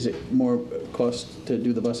save? Is it more cost to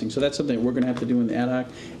do the busing? So that's something we're going to have to do in the ad hoc,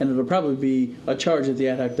 and it'll probably be a charge that the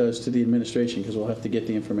ad hoc does to the administration, because we'll have to get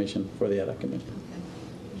the information for the ad hoc committee.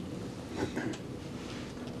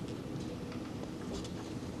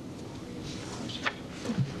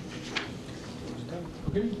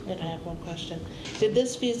 And I have one question. Did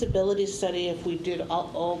this feasibility study, if we did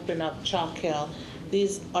open up Chalk Hill,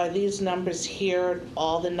 are these numbers here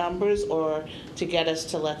all the numbers, or to get us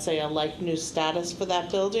to, let's say, a like new status for that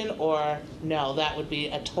building, or no, that would be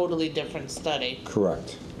a totally different study?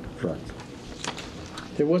 Correct.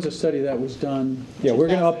 There was a study that was done. Yeah, we're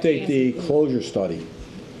going to update the closure study.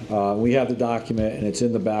 We have the document, and it's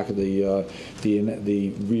in the back of the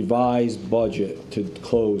revised budget to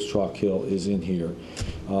close Chalk Hill is in here.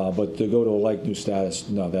 But to go to a like new status,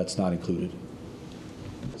 no, that's not included.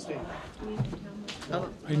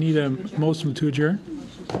 I need a motion to adjourn.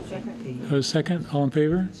 A second, all in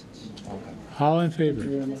favor? All in favor?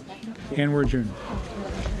 And we're adjourned.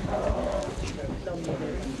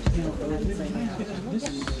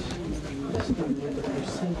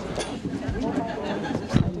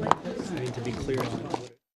 I need to be clear on it.